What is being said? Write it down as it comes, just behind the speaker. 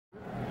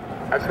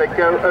as they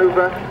go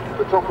over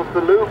the top of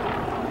the loop.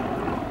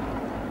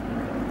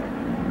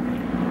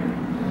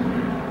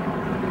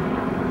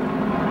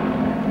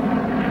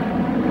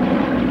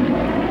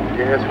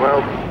 Yes,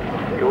 well,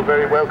 you're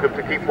very welcome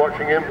to keep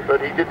watching him,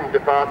 but he didn't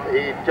depart,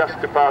 he just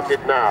departed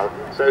now.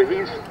 So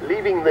he's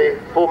leaving the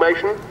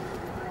formation.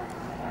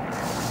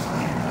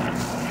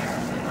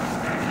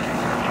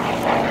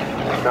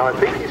 Now I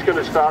think he's going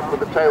to start with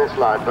the tail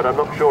slide, but I'm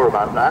not sure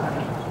about that.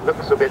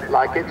 Looks a bit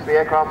like it. The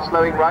aircraft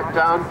slowing right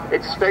down.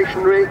 It's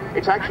stationary.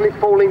 It's actually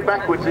falling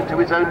backwards into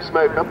his own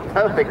smoke. A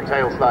perfect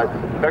tail slide.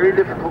 Very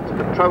difficult to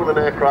control an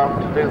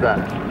aircraft to do that.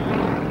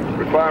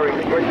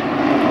 Requiring great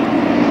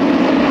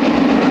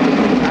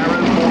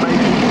arrow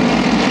formation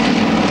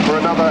for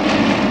another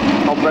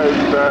of those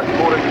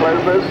quarter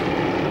clovers.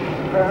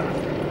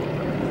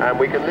 And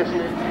we can listen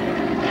in.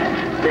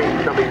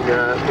 Steve coming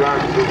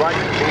round to the right.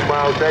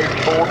 Meanwhile, Dave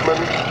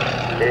Boardman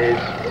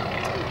is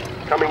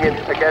coming in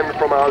again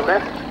from our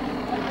left.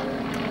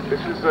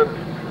 This is a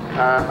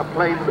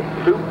plane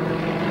loop.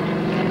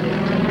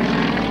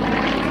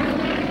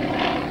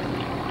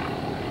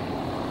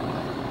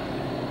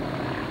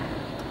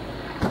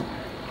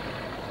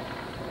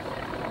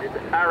 In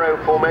arrow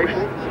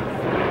formation.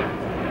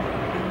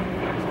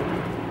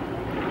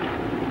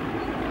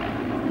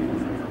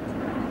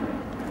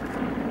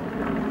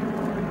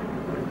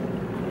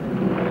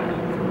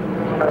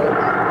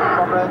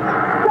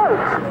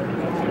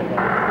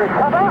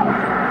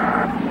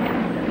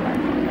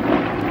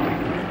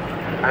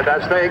 And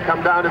as they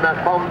come down in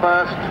that bomb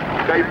burst,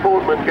 Dave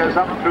Boardman goes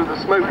up through the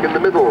smoke in the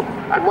middle.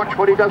 And watch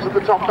what he does at the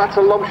top. That's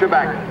a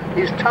Lomshabak.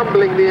 He's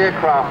tumbling the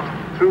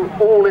aircraft through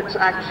all its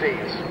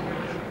axes.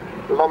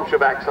 The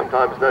Lomshabak,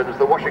 sometimes known as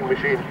the washing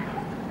machine,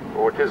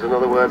 or it is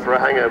another word for a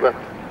hangover.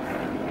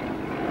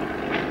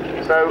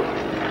 So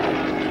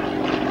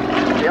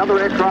the other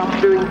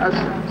aircraft doing a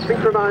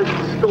synchronized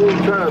stall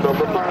turn on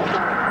the far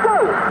side.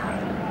 Go!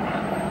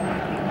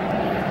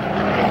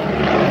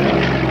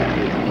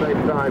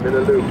 Time in a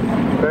loop.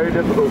 Very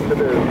difficult to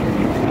do.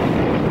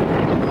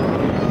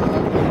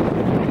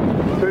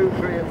 2,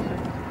 3 and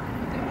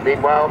 6.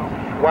 Meanwhile,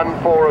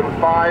 1, 4 and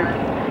 5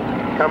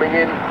 coming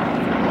in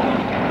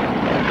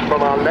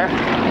from our left.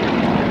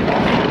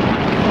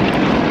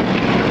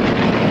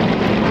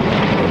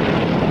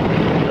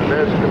 And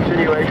there's a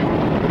continuation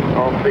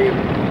of the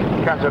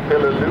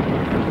Caterpillar loop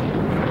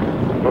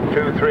from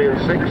 2, 3 and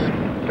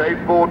 6. Dave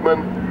Boardman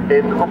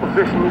in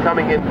opposition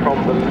coming in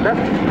from the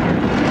left.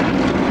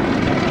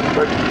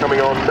 Smoke's coming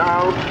on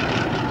now.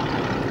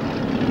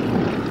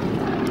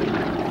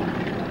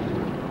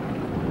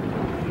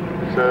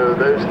 So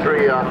those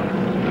three are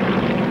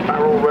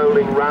barrel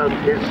rolling round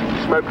his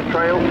smoke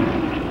trail.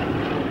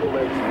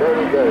 There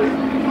he goes.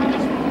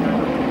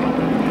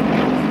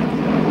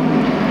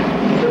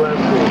 2 and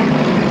 4.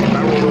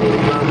 Barrel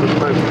rolling round the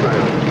smoke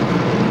trail.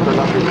 What a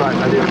lovely sight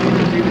that is. You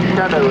can see the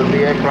shadow of the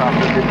aircraft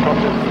as it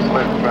crosses the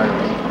smoke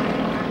trails.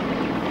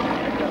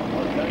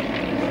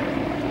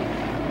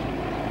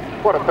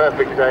 What a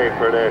perfect day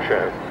for an air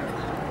show.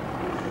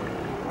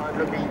 I'm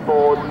looking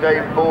for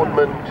Dave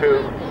Boardman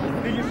to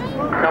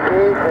come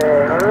in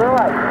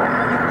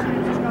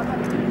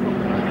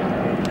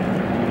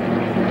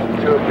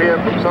to appear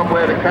from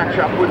somewhere to catch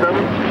up with them.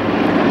 It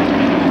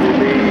will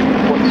be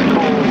what's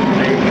called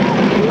a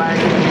lag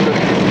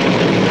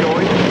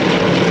joint.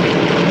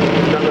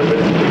 None of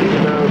this is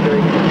now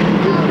going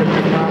to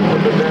get past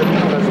the net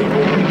and he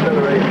will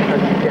accelerate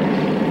as he gets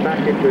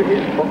back into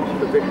his box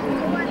position,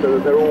 so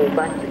that they're all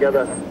back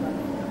together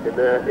in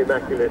their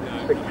immaculate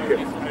six-ship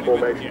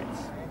formation.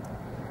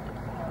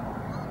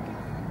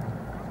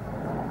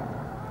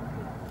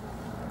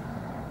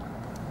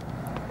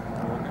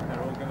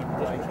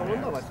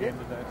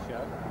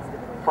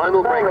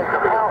 Final break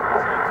coming up.